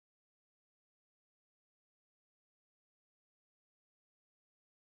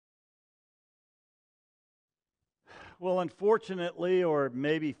Well, unfortunately, or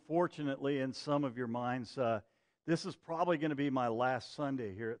maybe fortunately in some of your minds, this is probably going to be my last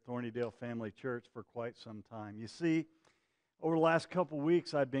Sunday here at Thornydale Family Church for quite some time. You see, over the last couple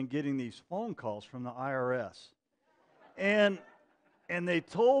weeks, I've been getting these phone calls from the IRS. And they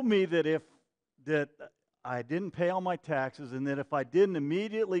told me that I didn't pay all my taxes, and that if I didn't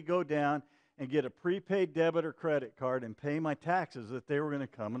immediately go down and get a prepaid debit or credit card and pay my taxes, that they were going to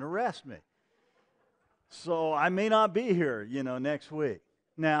come and arrest me. So I may not be here, next week.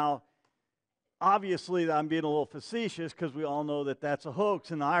 Now, obviously, I'm being a little facetious because we all know that that's a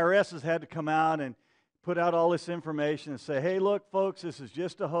hoax, and the IRS has had to come out and put out all this information and say, hey, look, folks, this is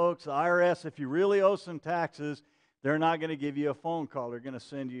just a hoax. The IRS, if you really owe some taxes, they're not going to give you a phone call. They're going to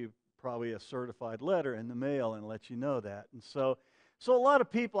send you probably a certified letter in the mail and let you know that. And so a lot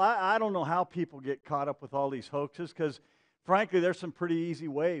of people, I don't know how people get caught up with all these hoaxes because, frankly, there's some pretty easy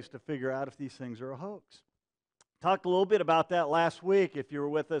ways to figure out if these things are a hoax. Talked a little bit about that last week if you were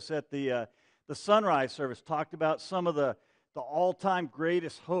with us at the sunrise service. Talked about some of the all-time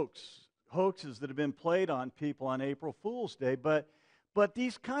greatest hoaxes that have been played on people on April Fool's Day. But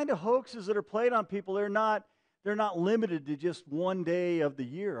these kind of hoaxes that are played on people, they're not limited to just one day of the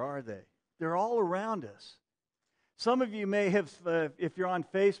year, are they? They're all around us. Some of you may have, if you're on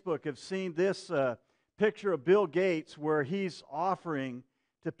Facebook, have seen this picture of Bill Gates where he's offering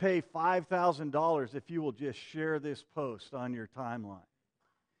to pay $5,000 if you will just share this post on your timeline.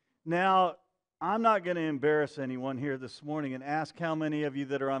 Now, I'm not going to embarrass anyone here this morning and ask how many of you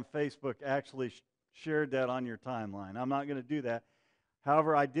that are on Facebook actually shared that on your timeline. I'm not going to do that.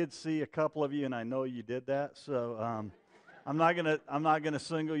 However, I did see a couple of you, and I know you did that, so I'm not going to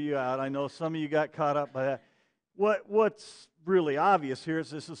single you out. I know some of you got caught up by that. What's really obvious here is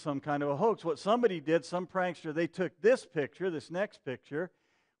this is some kind of a hoax. What somebody did, some prankster, they took this picture, this next picture,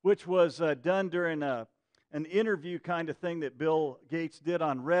 which was done during an interview kind of thing that Bill Gates did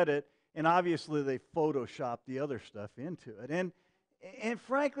on Reddit, and obviously they photoshopped the other stuff into it. And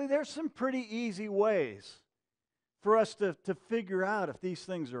frankly, there's some pretty easy ways for us to figure out if these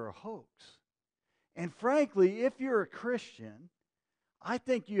things are a hoax. And frankly, if you're a Christian, I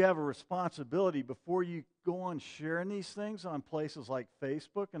think you have a responsibility before you go on sharing these things on places like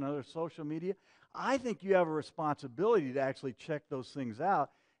Facebook and other social media. I think you have a responsibility to actually check those things out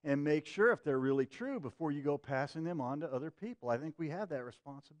and make sure if they're really true before you go passing them on to other people. I think we have that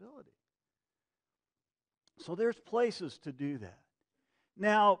responsibility. So there's places to do that.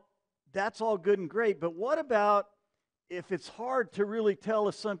 Now, that's all good and great, but what about if it's hard to really tell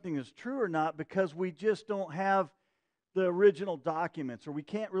if something is true or not because we just don't have the original documents, or we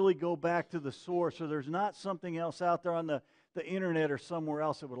can't really go back to the source, or there's not something else out there on the internet or somewhere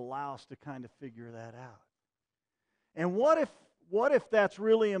else that would allow us to kind of figure that out? And what if that's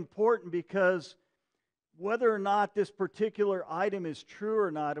really important, because whether or not this particular item is true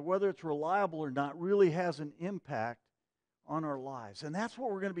or not, or whether it's reliable or not, really has an impact on our lives? And that's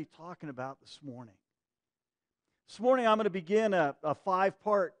what we're going to be talking about this morning. This morning I'm going to begin a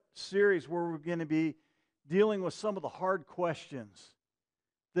 5-part series where we're going to be dealing with some of the hard questions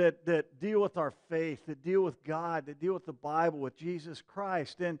that deal with our faith, that deal with God, that deal with the Bible, with Jesus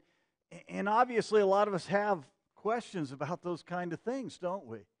Christ. And obviously a lot of us have questions about those kind of things, don't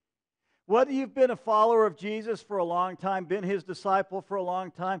we? Whether you've been a follower of Jesus for a long time, been his disciple for a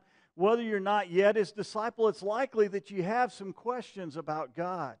long time, whether you're not yet his disciple, it's likely that you have some questions about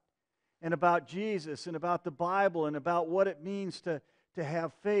God and about Jesus and about the Bible and about what it means to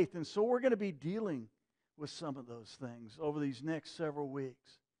have faith. And so we're going to be dealing with some of those things over these next several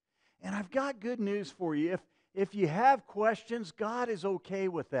weeks. And I've got good news for you. If you have questions, God is okay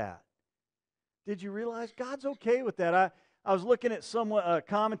with that. Did you realize God's okay with that? I was looking at a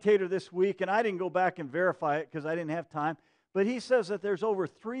commentator this week, and I didn't go back and verify it because I didn't have time, but he says that there's over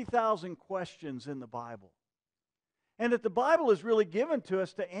 3,000 questions in the Bible. And that the Bible is really given to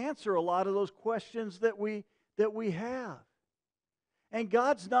us to answer a lot of those questions that we have. And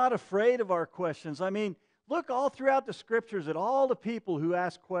God's not afraid of our questions. I mean, look all throughout the Scriptures at all the people who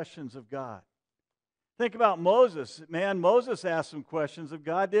ask questions of God. Think about Moses. Man, Moses asked some questions of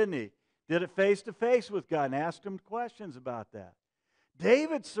God, didn't he? Did it face to face with God and asked him questions about that.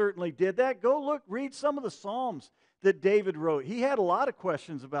 David certainly did that. Go look, read some of the Psalms that David wrote. He had a lot of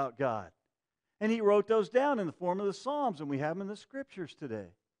questions about God. And he wrote those down in the form of the Psalms, and we have them in the Scriptures today.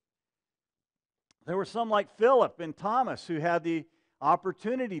 There were some like Philip and Thomas who had the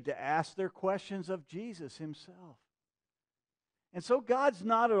opportunity to ask their questions of Jesus himself. And so God's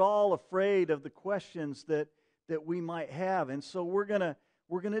not at all afraid of the questions that we might have. And so we're going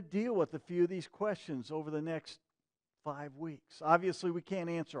to deal with a few of these questions over the next 5 weeks. Obviously, we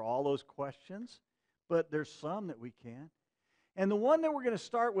can't answer all those questions, but there's some that we can. And the one that we're going to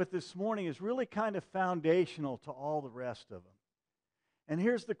start with this morning is really kind of foundational to all the rest of them. And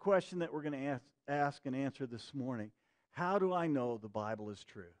here's the question that we're going to ask and answer this morning. How do I know the Bible is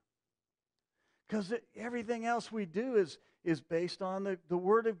true? Because everything else we do is based on the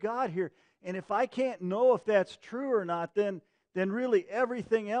Word of God here. And if I can't know if that's true or not, then really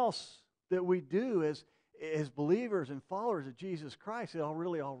everything else that we do as believers and followers of Jesus Christ, it all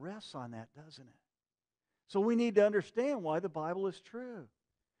rests on that, doesn't it? So we need to understand why the Bible is true.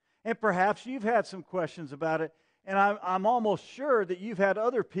 And perhaps you've had some questions about it, and I'm almost sure that you've had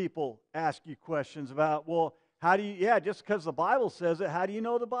other people ask you questions about, well, how do you, just because the Bible says it, how do you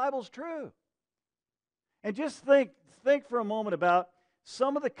know the Bible's true? And just think for a moment about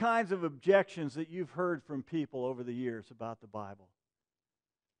some of the kinds of objections that you've heard from people over the years about the Bible.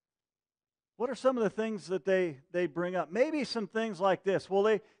 What are some of the things that they bring up? Maybe some things like this.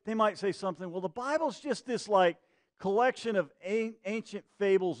 Well, they might say something, well, the Bible's just this like collection of ancient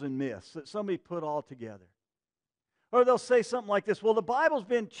fables and myths that somebody put all together. Or they'll say something like this, well, the Bible's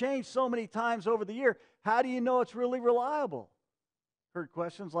been changed so many times over the year. How do you know it's really reliable? Heard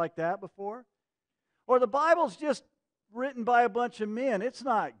questions like that before? Or the Bible's just written by a bunch of men. It's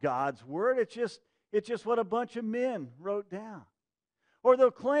not God's word. It's just what a bunch of men wrote down. Or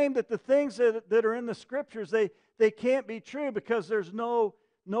they'll claim that the things that are in the Scriptures, they can't be true because there's no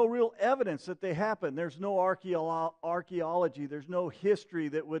real evidence that they happened. There's no archaeology. There's no history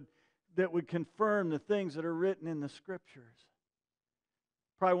that would confirm the things that are written in the Scriptures.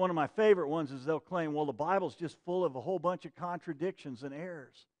 Probably one of my favorite ones is they'll claim, well, the Bible's just full of a whole bunch of contradictions and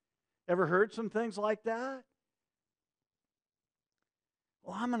errors. Ever heard some things like that?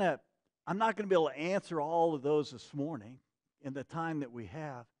 Well, I'm not going to be able to answer all of those this morning in the time that we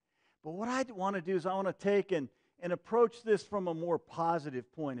have. But what I want to do is I want to take and approach this from a more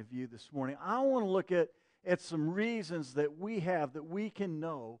positive point of view this morning. I want to look at some reasons that we have that we can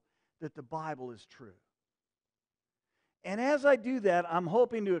know that the Bible is true. And as I do that, I'm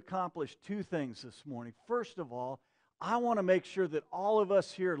hoping to accomplish two things this morning. First of all, I want to make sure that all of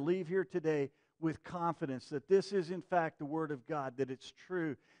us here leave here today with confidence that this is in fact the Word of God, that it's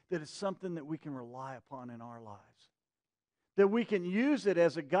true, that it's something that we can rely upon in our lives. That we can use it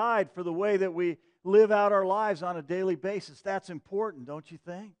as a guide for the way that we live out our lives on a daily basis. That's important, don't you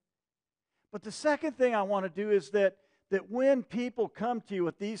think? But the second thing I want to do is that when people come to you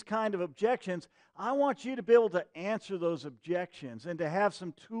with these kind of objections, I want you to be able to answer those objections and to have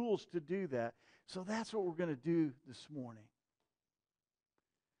some tools to do that. So that's what we're going to do this morning.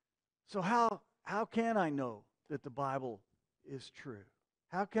 So how can I know that the Bible is true?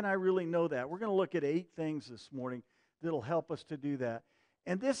 How can I really know that? We're going to look at 8 things this morning that'll help us to do that.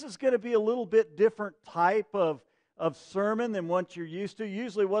 And this is going to be a little bit different type of sermon than what you're used to.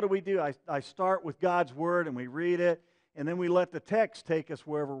 Usually what do? I start with God's Word and we read it, and then we let the text take us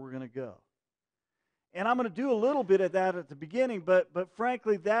wherever we're going to go. And I'm going to do a little bit of that at the beginning, but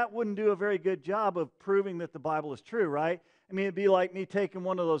frankly, that wouldn't do a very good job of proving that the Bible is true, right? I mean, it'd be like me taking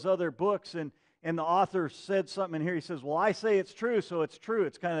one of those other books and the author said something in here. He says, well, I say it's true, so it's true.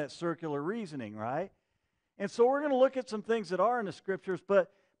 It's kind of that circular reasoning, right? And so we're going to look at some things that are in the Scriptures, but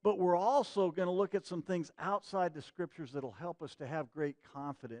we're also going to look at some things outside the Scriptures that will help us to have great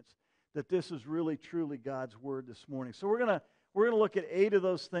confidence that this is really, truly God's Word this morning. So we're going to look at 8 of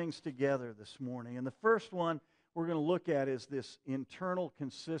those things together this morning. And the first one we're going to look at is this internal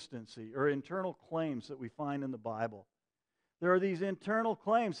consistency or internal claims that we find in the Bible. There are these internal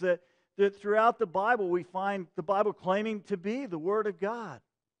claims that throughout the Bible we find the Bible claiming to be the Word of God.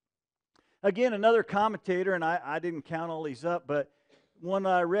 Again, another commentator, and I didn't count all these up, but one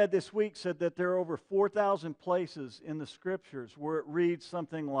I read this week said that there are over 4,000 places in the Scriptures where it reads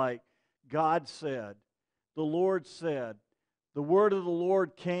something like, God said, the Lord said, the word of the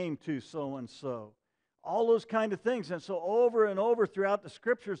Lord came to so-and-so. All those kind of things. And so over and over throughout the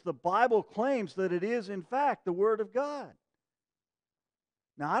Scriptures, the Bible claims that it is, in fact, the Word of God.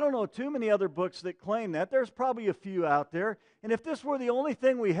 Now, I don't know too many other books that claim that. There's probably a few out there. And if this were the only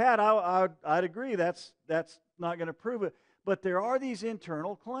thing we had, I'd agree that's not going to prove it. But there are these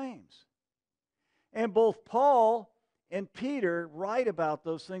internal claims. And both Paul and Peter write about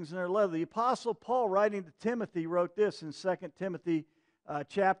those things in their letter. The Apostle Paul, writing to Timothy, wrote this in 2 Timothy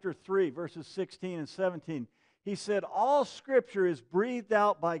chapter 3, verses 16 and 17. He said, all Scripture is breathed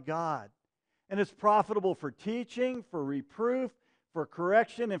out by God, and it's profitable for teaching, for reproof, for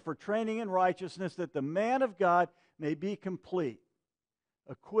correction, and for training in righteousness, that the man of God may be complete,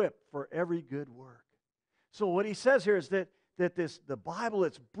 equipped for every good work. So what he says here is that the Bible,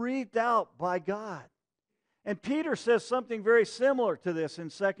 it's breathed out by God. And Peter says something very similar to this in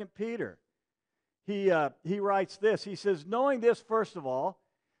 2 Peter. he writes this. He says, knowing this, first of all,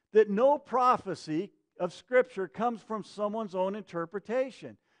 that no prophecy of Scripture comes from someone's own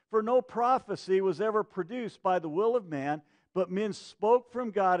interpretation. For no prophecy was ever produced by the will of man, but men spoke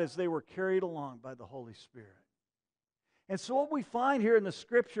from God as they were carried along by the Holy Spirit. And so what we find here in the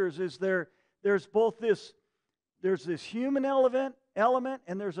Scriptures is there's both this human element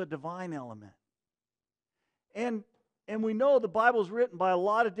and there's a divine element. And we know the Bible is written by a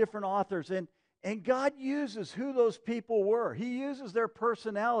lot of different authors, and God uses who those people were. He uses their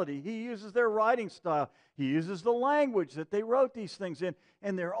personality. He uses their writing style. He uses the language that they wrote these things in.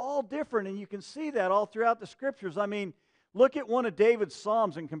 And they're all different, and you can see that all throughout the Scriptures. I mean, look at one of David's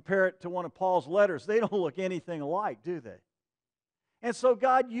Psalms and compare it to one of Paul's letters. They don't look anything alike, do they? And so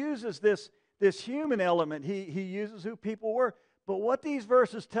God uses this human element. He uses who people were. But what these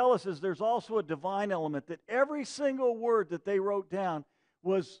verses tell us is there's also a divine element, that every single word that they wrote down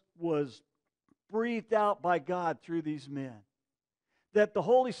was breathed out by God through these men. That the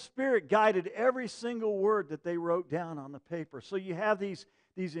Holy Spirit guided every single word that they wrote down on the paper. So you have these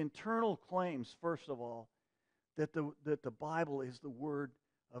internal claims, first of all, that the Bible is the Word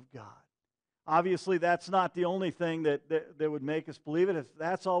of God. Obviously, that's not the only thing that would make us believe it.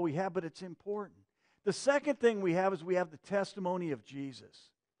 That's all we have, but it's important. The second thing we have is we have the testimony of Jesus.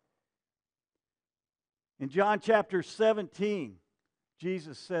 In John chapter 17,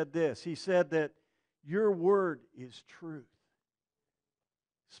 Jesus said this. He said that your word is truth.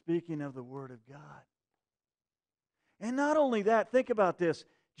 Speaking of the Word of God. And not only that, think about this.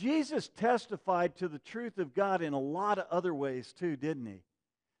 Jesus testified to the truth of God in a lot of other ways too, didn't he?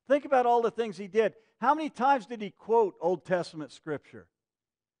 Think about all the things he did. How many times did he quote Old Testament Scripture?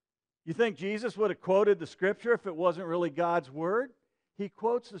 You think Jesus would have quoted the Scripture if it wasn't really God's Word? He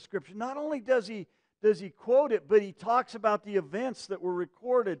quotes the Scripture. Not only does he quote it, but he talks about the events that were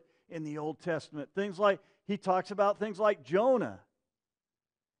recorded in the Old Testament. He talks about things like Jonah.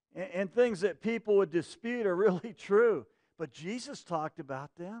 And things that people would dispute are really true. But Jesus talked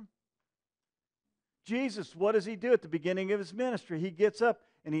about them. Jesus, what does he do at the beginning of his ministry? He gets up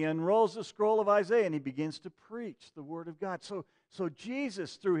and he unrolls the scroll of Isaiah and he begins to preach the Word of God. So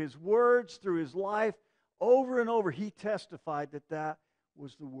Jesus, through his words, through his life, over and over, he testified that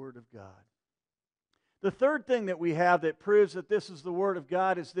was the Word of God. The third thing that we have that proves that this is the Word of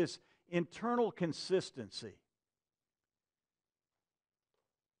God is this internal consistency.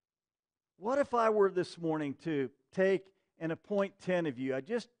 What if I were this morning to take and appoint 10 of you? I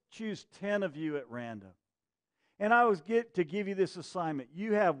just choose 10 of you at random. And I was to give you this assignment.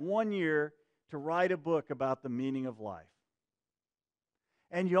 You have 1 year to write a book about the meaning of life.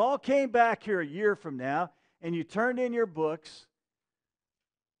 And you all came back here a year from now and you turned in your books.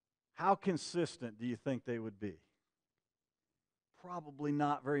 How consistent do you think they would be? Probably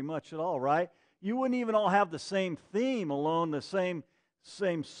not very much at all, right? You wouldn't even all have the same theme alone, the same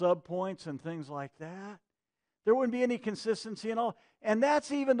subpoints and things like that. There wouldn't be any consistency at all. And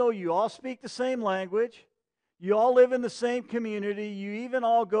that's even though you all speak the same language, you all live in the same community, you even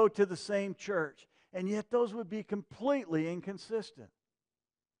all go to the same church. And yet those would be completely inconsistent.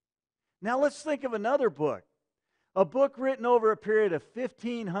 Now let's think of another book. A book written over a period of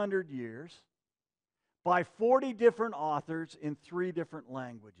 1,500 years by 40 different authors in 3 different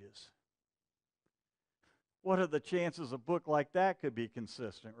languages. What are the chances a book like that could be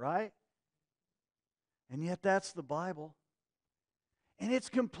consistent, right? And yet that's the Bible. And it's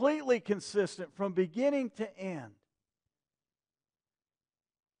completely consistent from beginning to end.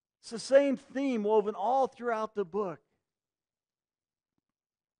 It's the same theme woven all throughout the book.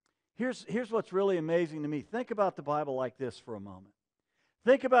 Here's what's really amazing to me. Think about the Bible like this for a moment.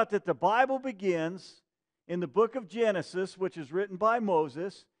 Think about that the Bible begins in the book of Genesis, which is written by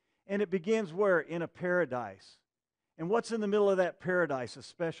Moses, and it begins where? In a paradise. And what's in the middle of that paradise? A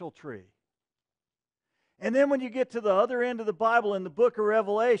special tree. And then when you get to the other end of the Bible in the book of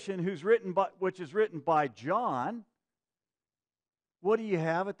Revelation, which is written by John, what do you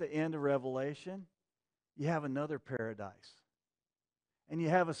have at the end of Revelation? You have another paradise. And you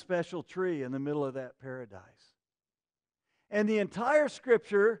have a special tree in the middle of that paradise. And the entire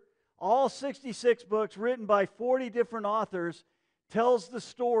Scripture, all 66 books written by 40 different authors, tells the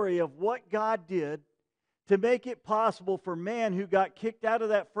story of what God did to make it possible for man who got kicked out of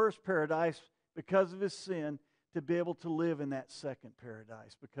that first paradise because of his sin to be able to live in that second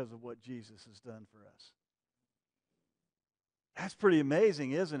paradise because of what Jesus has done for us. That's pretty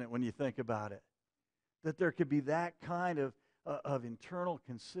amazing, isn't it, when you think about it? That there could be that kind of internal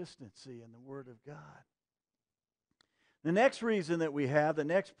consistency in the Word of God. The next reason that we have, the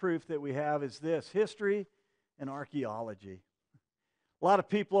next proof that we have is this: history and archaeology. A lot of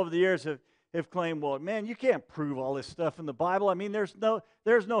people over the years have claimed, well, man, you can't prove all this stuff in the Bible. I mean, there's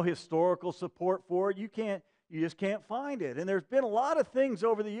no historical support for it. You just can't find it. And there's been a lot of things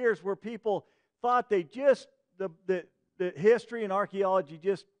over the years where people thought that history and archaeology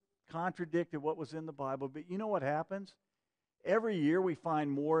just contradicted what was in the Bible. But you know what happens? Every year we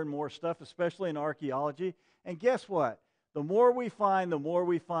find more and more stuff, especially in archaeology. And guess what? The more we find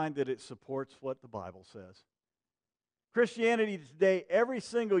that it supports what the Bible says. Christianity today, every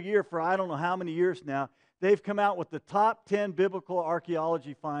single year for I don't know how many years now, they've come out with the top 10 biblical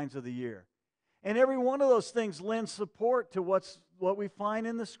archaeology finds of the year. And every one of those things lends support to what we find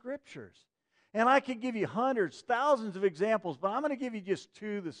in the Scriptures. And I could give you hundreds, thousands of examples, but I'm going to give you just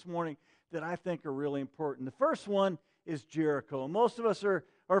two this morning that I think are really important. The first one is Jericho. Most of us are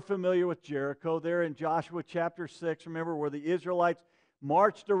familiar with Jericho. There in Joshua chapter 6, remember, where the Israelites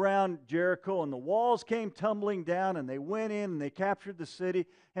marched around Jericho and the walls came tumbling down and they went in and they captured the city.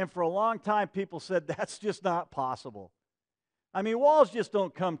 And for a long time, people said that's just not possible. I mean, walls just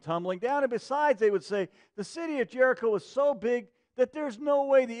don't come tumbling down. And besides, they would say the city of Jericho was so big that there's no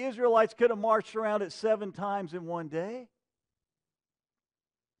way the Israelites could have marched around it 7 times in one day.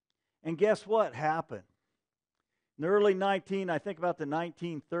 And guess what happened? In the early I think about the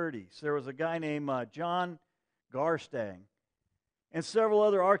 1930s, there was a guy named John Garstang and several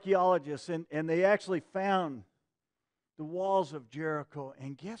other archaeologists, and they actually found the walls of Jericho.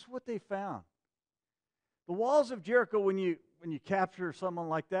 And guess what they found? The walls of Jericho, when you capture someone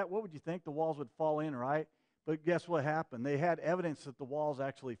like that, what would you think? The walls would fall in, right? But guess what happened? They had evidence that the walls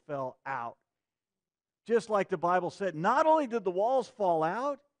actually fell out. Just like the Bible said, not only did the walls fall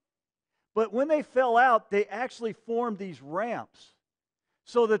out, but when they fell out, they actually formed these ramps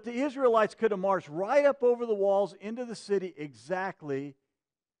so that the Israelites could have marched right up over the walls into the city, exactly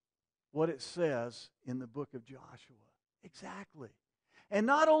what it says in the book of Joshua. Exactly. And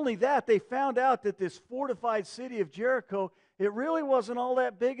not only that, they found out that this fortified city of Jericho, it really wasn't all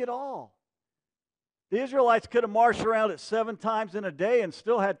that big at all. The Israelites could have marched around it 7 times in a day and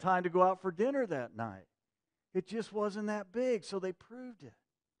still had time to go out for dinner that night. It just wasn't that big, so they proved it.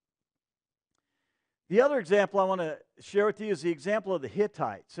 The other example I want to share with you is the example of the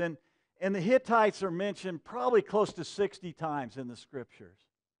Hittites. And the Hittites are mentioned probably close to 60 times in the Scriptures.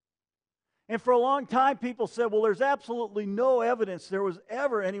 And for a long time, people said, well, there's absolutely no evidence there was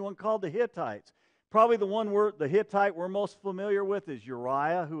ever anyone called the Hittites. Probably the Hittite we're most familiar with is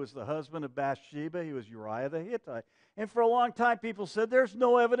Uriah, who was the husband of Bathsheba. He was Uriah the Hittite. And for a long time, people said there's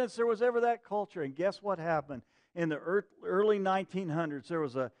no evidence there was ever that culture. And guess what happened? In the early 1900s, there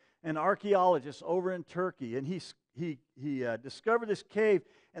was an archaeologist over in Turkey, and he discovered this cave,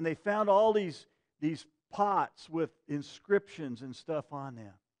 and they found all these pots with inscriptions and stuff on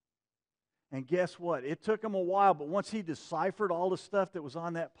them. And guess what? It took him a while, but once he deciphered all the stuff that was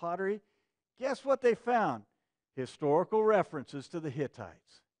on that pottery, guess what they found? Historical references to the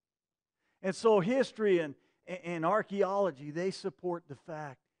Hittites. And so history and archaeology, they support the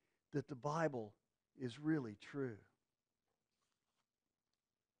fact that the Bible is really true.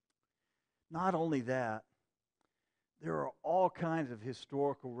 Not only that, there are all kinds of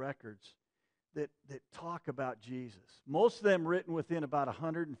historical records that talk about Jesus. Most of them written within about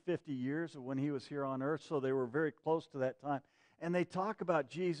 150 years of when he was here on earth, so they were very close to that time. And they talk about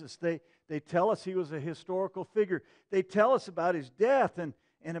Jesus. They tell us he was a historical figure. They tell us about his death and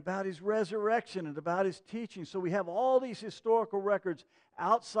about his resurrection and about his teaching. So we have all these historical records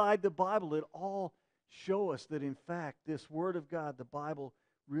outside the Bible that all show us that, in fact, this Word of God, the Bible,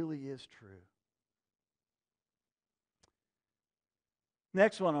 really is true.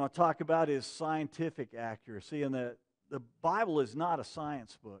 Next one I want to talk about is scientific accuracy. And the Bible is not a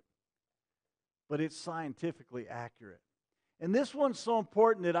science book, but it's scientifically accurate. And this one's so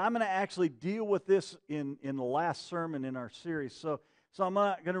important that I'm going to actually deal with this in the last sermon in our series. So I'm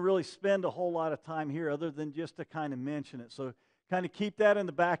not going to really spend a whole lot of time here other than just to kind of mention it. So kind of keep that in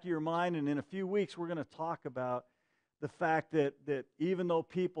the back of your mind. And in a few weeks, we're going to talk about the fact that even though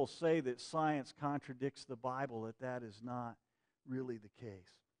people say that science contradicts the Bible, that is not really the case.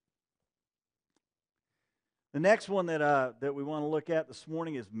 The next one that we want to look at this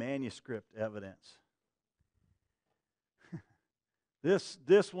morning is manuscript evidence.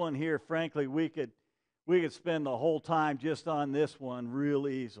 This one here, frankly, we could spend the whole time just on this one real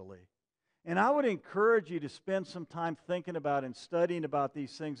easily. And I would encourage you to spend some time thinking about and studying about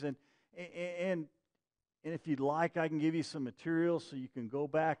these things. And if you'd like, I can give you some materials so you can go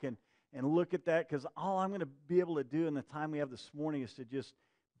back and look at that, because all I'm going to be able to do in the time we have this morning is to just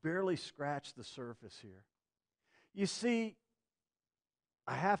barely scratch the surface here. You see,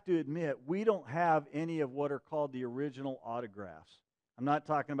 I have to admit, we don't have any of what are called the original autographs. I'm not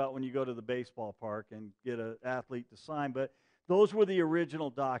talking about when you go to the baseball park and get an athlete to sign, but those were the original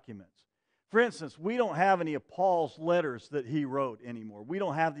documents. For instance, we don't have any of Paul's letters that he wrote anymore. We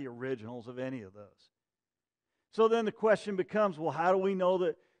don't have the originals of any of those. So then the question becomes, well, how do we know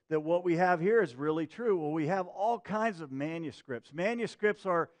that what we have here is really true? Well, we have all kinds of manuscripts. Manuscripts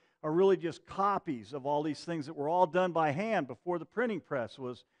are really just copies of all these things that were all done by hand before the printing press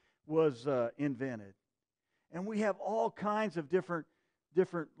was invented. And we have all kinds of different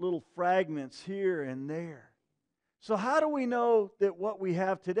little fragments here and there. So how do we know that what we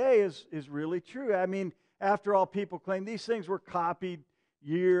have today is really true? I mean, after all, people claim these things were copied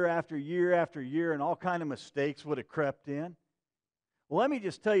year after year after year, and all kind of mistakes would have crept in. Well, let me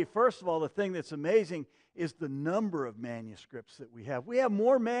just tell you, first of all, the thing that's amazing is the number of manuscripts that we have. We have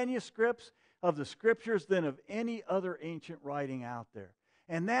more manuscripts of the Scriptures than of any other ancient writing out there.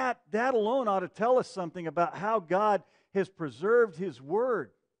 And that alone ought to tell us something about how God has preserved His Word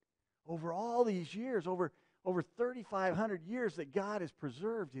over all these years, over 3,500 years that God has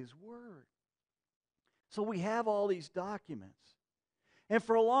preserved His Word. So we have all these documents. And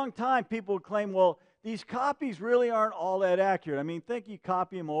for a long time, people would claim, well, these copies really aren't all that accurate. I mean, think you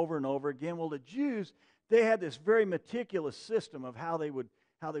copy them over and over again. Well, the Jews, they had this very meticulous system of how they would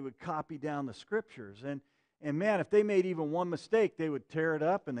copy down the Scriptures. And man, if they made even one mistake, they would tear it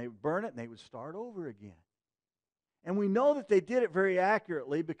up and they would burn it and they would start over again. And we know that they did it very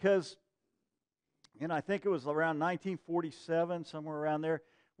accurately because, I think it was around 1947, somewhere around there,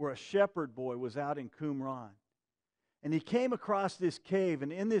 where a shepherd boy was out in Qumran. And he came across this cave,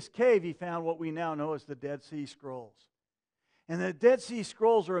 and in this cave he found what we now know as the Dead Sea Scrolls. And the Dead Sea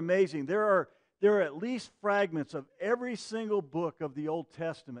Scrolls are amazing. There are at least fragments of every single book of the Old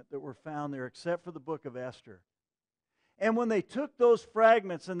Testament that were found there, except for the book of Esther. And when they took those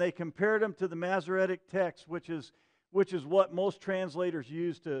fragments and they compared them to the Masoretic text, which is what most translators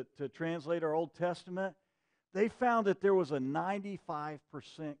use to translate our Old Testament, they found that there was a 95%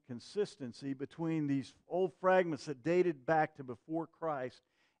 consistency between these old fragments that dated back to before Christ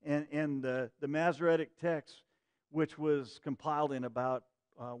and the Masoretic text, which was compiled in about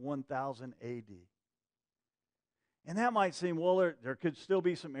 1000 A.D. And that might seem, well, there could still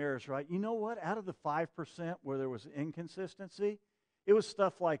be some errors, right? You know what? Out of the 5% where there was inconsistency, it was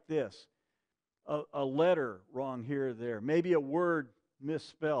stuff like this. A letter wrong here or there. Maybe a word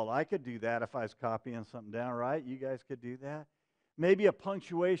misspelled. I could do that if I was copying something down, right? You guys could do that. Maybe a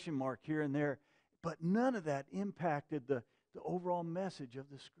punctuation mark here and there. But none of that impacted the overall message of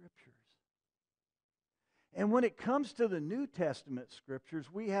the Scriptures. And when it comes to the New Testament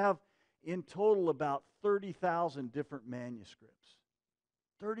Scriptures, we have in total about 30,000 different manuscripts.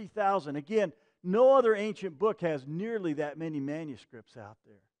 30,000. Again, no other ancient book has nearly that many manuscripts out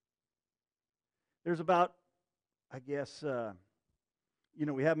there. There's about, I guess,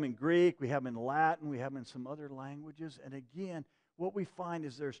 we have them in Greek, we have them in Latin, we have them in some other languages. And again, what we find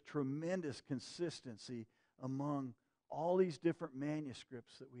is there's tremendous consistency among all these different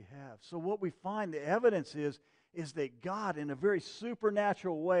manuscripts that we have. So what we find, the evidence is that God, in a very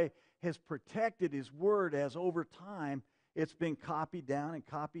supernatural way, has protected His Word as over time it's been copied down and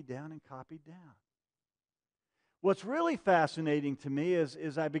copied down and copied down. What's really fascinating to me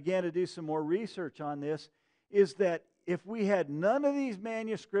is I began to do some more research on this, is that if we had none of these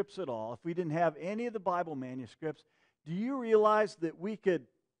manuscripts at all, if we didn't have any of the Bible manuscripts, do you realize that we could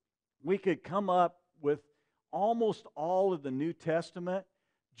come up with almost all of the New Testament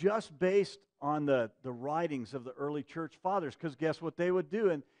just based on the writings of the early church fathers? Because guess what they would do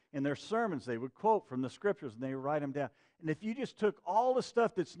in their sermons? They would quote from the Scriptures and they would write them down. And if you just took all the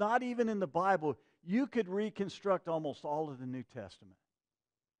stuff that's not even in the Bible, you could reconstruct almost all of the New Testament.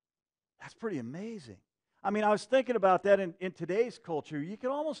 That's pretty amazing. I mean, I was thinking about that in today's culture. You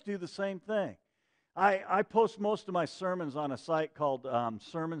could almost do the same thing. I post most of my sermons on a site called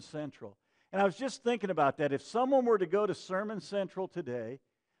Sermon Central. And I was just thinking about that. If someone were to go to Sermon Central today,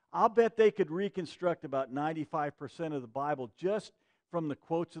 I'll bet they could reconstruct about 95% of the Bible just from the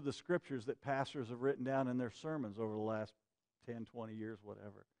quotes of the Scriptures that pastors have written down in their sermons over the last 10, 20 years,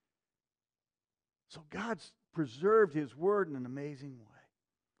 whatever. So God's preserved His Word in an amazing way.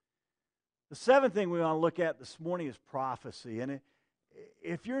 The seventh thing we want to look at this morning is prophecy. And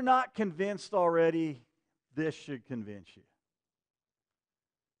if you're not convinced already, this should convince you.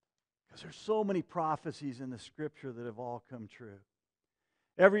 Because there's so many prophecies in the Scripture that have all come true.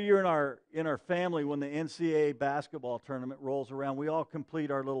 Every year in our family, when the NCAA basketball tournament rolls around, we all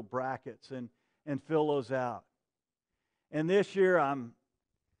complete our little brackets and fill those out. And this year, I'm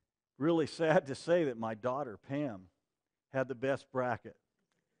really sad to say that my daughter, Pam, had the best bracket.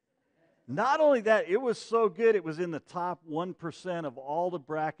 Not only that, it was so good, it was in the top 1% of all the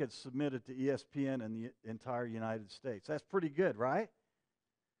brackets submitted to ESPN in the entire United States. That's pretty good, right?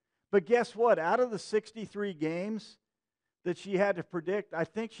 But guess what? Out of the 63 games that she had to predict, I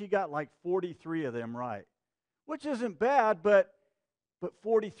think she got like 43 of them right, which isn't bad, but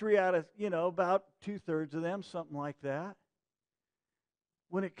 43 out of, about 2/3 of them, something like that.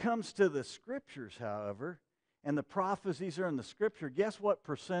 When it comes to the scriptures, however, and the prophecies are in the scripture, guess what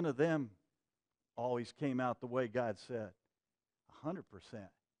percent of them always came out the way God said? 100%.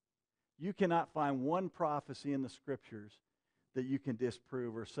 You cannot find one prophecy in the scriptures that you can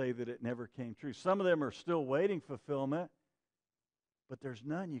disprove or say that it never came true. Some of them are still waiting fulfillment, but there's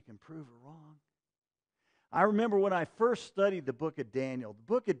none you can prove are wrong. I remember when I first studied the book of Daniel.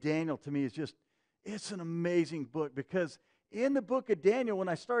 The book of Daniel to me is it's an amazing book, because in the book of Daniel, when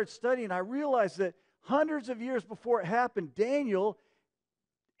I started studying, I realized that hundreds of years before it happened, Daniel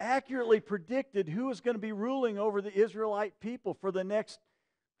accurately predicted who was going to be ruling over the Israelite people for the next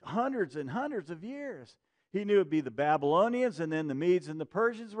hundreds and hundreds of years. He knew it would be the Babylonians, and then the Medes and the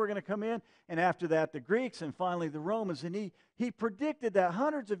Persians were going to come in, and after that the Greeks, and finally the Romans. And he predicted that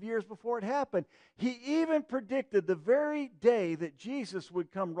hundreds of years before it happened. He even predicted the very day that Jesus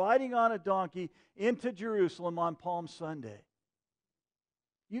would come riding on a donkey into Jerusalem on Palm Sunday.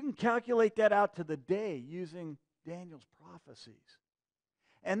 You can calculate that out to the day using Daniel's prophecies.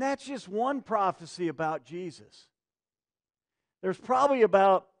 And that's just one prophecy about Jesus. There's probably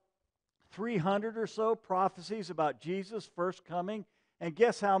about 300 or so prophecies about Jesus' first coming. And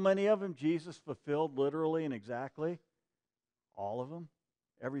guess how many of them Jesus fulfilled literally and exactly? All of them.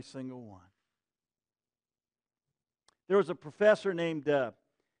 Every single one. There was a professor named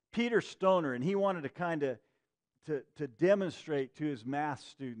Peter Stoner, and he wanted to kind of to demonstrate to his math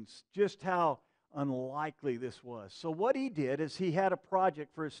students just how unlikely this was. So what he did is he had a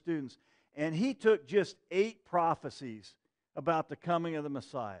project for his students, and he took just 8 prophecies about the coming of the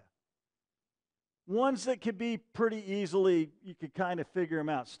Messiah. Ones that could be pretty easily, you could kind of figure them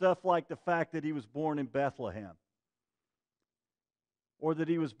out. Stuff like the fact that he was born in Bethlehem, or that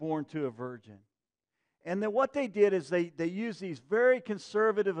he was born to a virgin. And then what they did is they used these very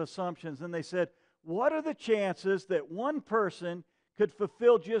conservative assumptions, and they said, what are the chances that one person could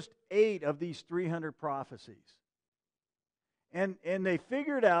fulfill just 8 of these 300 prophecies? And they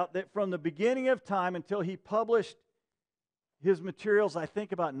figured out that from the beginning of time until he published his materials, I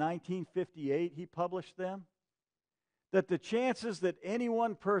think about 1958, he published them, that the chances that any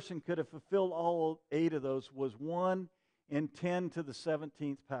one person could have fulfilled all 8 of those was 1 in 10 to the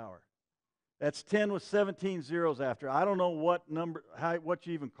 17th power. That's 10 with 17 zeros after. I don't know what number, what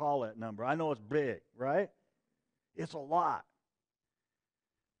you even call that number. I know it's big, right? It's a lot.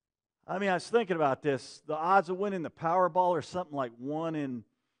 I mean, I was thinking about this. The odds of winning the Powerball are something like 1 in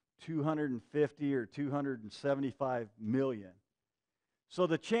 250 or 275 million. So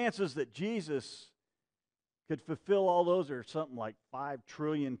the chances that Jesus could fulfill all those are something like 5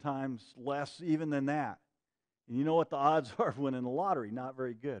 trillion times less even than that. And you know what the odds are of winning the lottery? Not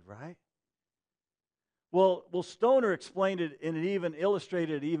very good, right? Well, Stoner explained it and it even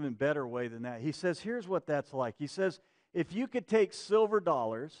illustrated it an even better way than that. He says, here's what that's like. He says, if you could take silver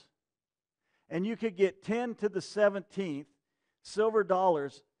dollars and you could get 10 to the 17th silver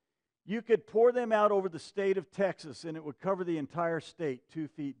dollars, you could pour them out over the state of Texas and it would cover the entire state 2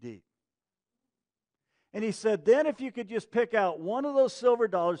 feet deep. And he said, then if you could just pick out one of those silver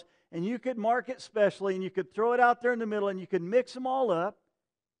dollars and you could mark it specially and you could throw it out there in the middle and you could mix them all up,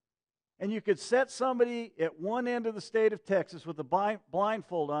 and you could set somebody at one end of the state of Texas with a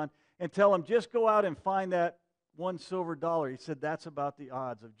blindfold on and tell them, just go out and find that one silver dollar. He said that's about the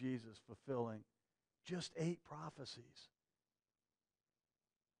odds of Jesus fulfilling just 8 prophecies.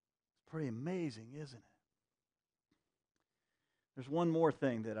 It's pretty amazing, isn't it? There's one more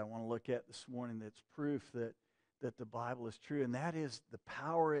thing that I want to look at this morning that's proof that the Bible is true, and that is the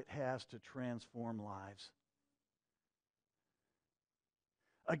power it has to transform lives.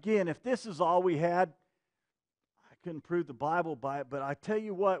 Again, if this is all we had, I couldn't prove the Bible by it, but I tell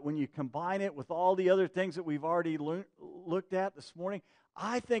you what, when you combine it with all the other things that we've already looked at this morning,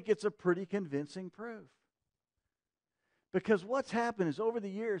 I think it's a pretty convincing proof. Because what's happened is over the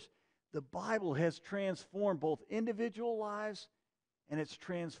years, the Bible has transformed both individual lives and it's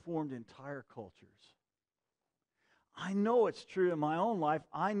transformed entire cultures. I know it's true in my own life.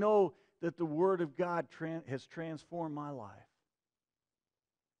 I know that the Word of God has transformed my life.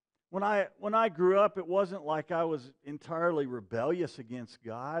 When I grew up, it wasn't like I was entirely rebellious against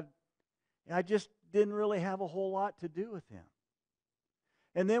God. I just didn't really have a whole lot to do with Him.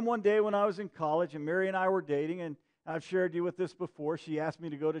 And then one day when I was in college and Mary and I were dating, I've shared you with this before. She asked me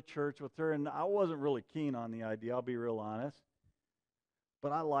to go to church with her, and I wasn't really keen on the idea, I'll be real honest.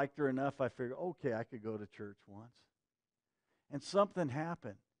 But I liked her enough, I figured, okay, I could go to church once. And something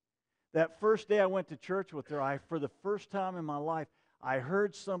happened. That first day I went to church with her, for the first time in my life, I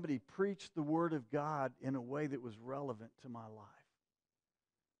heard somebody preach the Word of God in a way that was relevant to my life.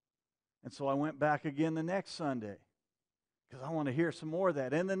 And so I went back again the next Sunday because I want to hear some more of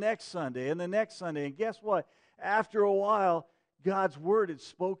that. And the next Sunday, and the next Sunday. And guess what? After a while, God's Word had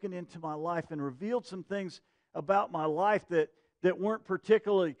spoken into my life and revealed some things about my life that weren't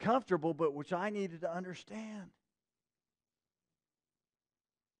particularly comfortable, but which I needed to understand.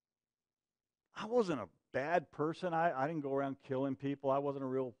 I wasn't a bad person. I didn't go around killing people. I wasn't a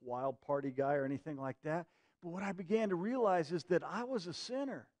real wild party guy or anything like that. But what I began to realize is that I was a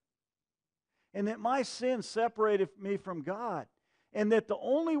sinner. And that my sin separated me from God. And that the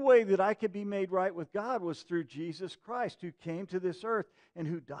only way that I could be made right with God was through Jesus Christ, who came to this earth and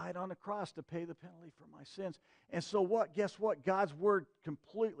who died on the cross to pay the penalty for my sins. And so what? Guess what? God's Word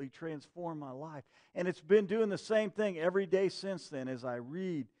completely transformed my life. And it's been doing the same thing every day since then as I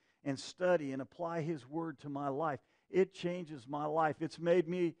read and study and apply His Word to my life. It changes my life. It's made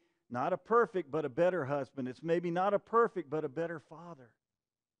me not a perfect, but a better husband. It's made me not a perfect, but a better father.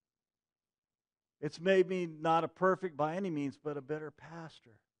 It's made me not a perfect by any means, but a better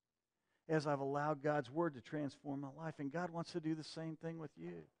pastor as I've allowed God's Word to transform my life. And God wants to do the same thing with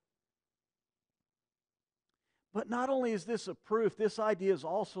you. But not only is this a proof, this idea is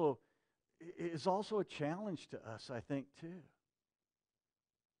also a challenge to us, I think, too.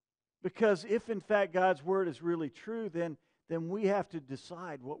 Because if, in fact, God's Word is really true, then we have to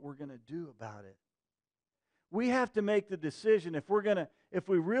decide what we're going to do about it. We have to make the decision if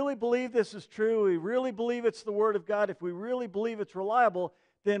we really believe this is true, we really believe it's the Word of God, if we really believe it's reliable,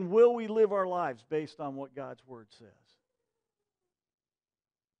 then will we live our lives based on what God's Word says?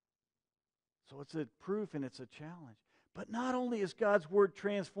 So it's a proof and it's a challenge. But not only has God's Word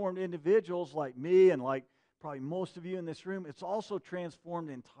transformed individuals like me and like probably most of you in this room, it's also transformed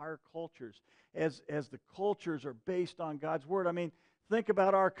entire cultures as the cultures are based on God's Word. I mean, think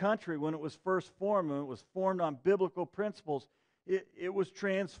about our country when it was first formed, when it was formed on biblical principles. It was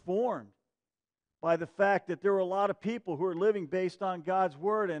transformed by the fact that there were a lot of people who were living based on God's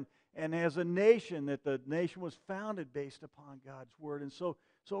Word, and as a nation, that the nation was founded based upon God's Word. And so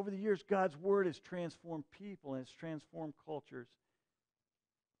over the years, God's Word has transformed people and it's transformed cultures.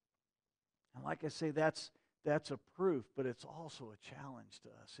 And like I say, that's a proof, but it's also a challenge to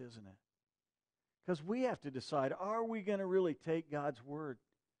us, isn't it? Because we have to decide, are we going to really take God's Word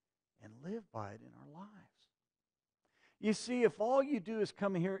and live by it in our lives? You see, if all you do is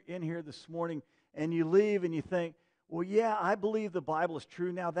come in here this morning and you leave and you think, well, yeah, I believe the Bible is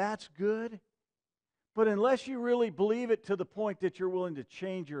true. Now, that's good. But unless you really believe it to the point that you're willing to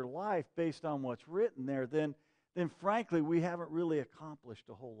change your life based on what's written there, then frankly, we haven't really accomplished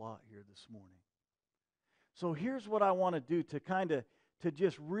a whole lot here this morning. So here's what I want to do to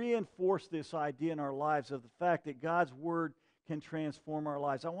just reinforce this idea in our lives of the fact that God's Word can transform our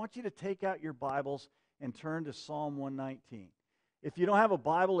lives. I want you to take out your Bibles and turn to Psalm 119. If you don't have a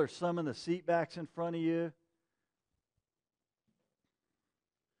Bible, there's some in the seat backs in front of you.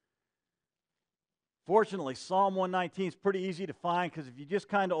 Fortunately, Psalm 119 is pretty easy to find because if you just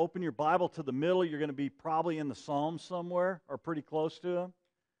kind of open your Bible to the middle, you're going to be probably in the Psalms somewhere or pretty close to them.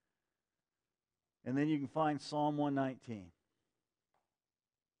 And then you can find Psalm 119.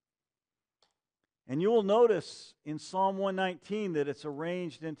 And you will notice in Psalm 119 that it's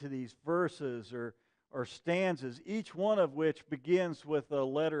arranged into these verses or stanzas, each one of which begins with a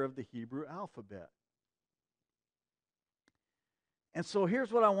letter of the Hebrew alphabet. And so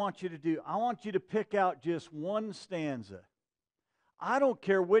here's what I want you to do. I want you to pick out just one stanza. I don't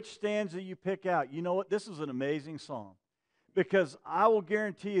care which stanza you pick out. You know what? This is an amazing psalm. Because I will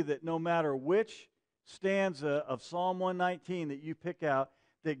guarantee you that no matter which stanza of Psalm 119 that you pick out,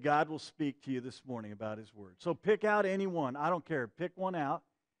 that God will speak to you this morning about His Word. So pick out any one. I don't care. Pick one out.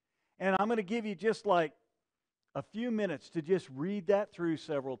 And I'm going to give you just like a few minutes to just read that through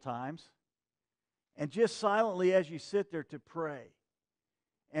several times. And just silently as you sit there to pray.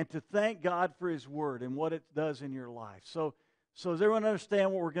 And to thank God for His Word and what it does in your life. So does everyone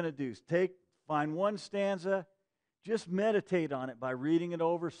understand what we're going to do? Find one stanza. Just meditate on it by reading it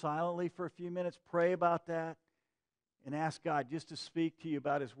over silently for a few minutes. Pray about that. And ask God just to speak to you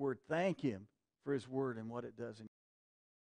about His Word. Thank Him for His Word and what it does in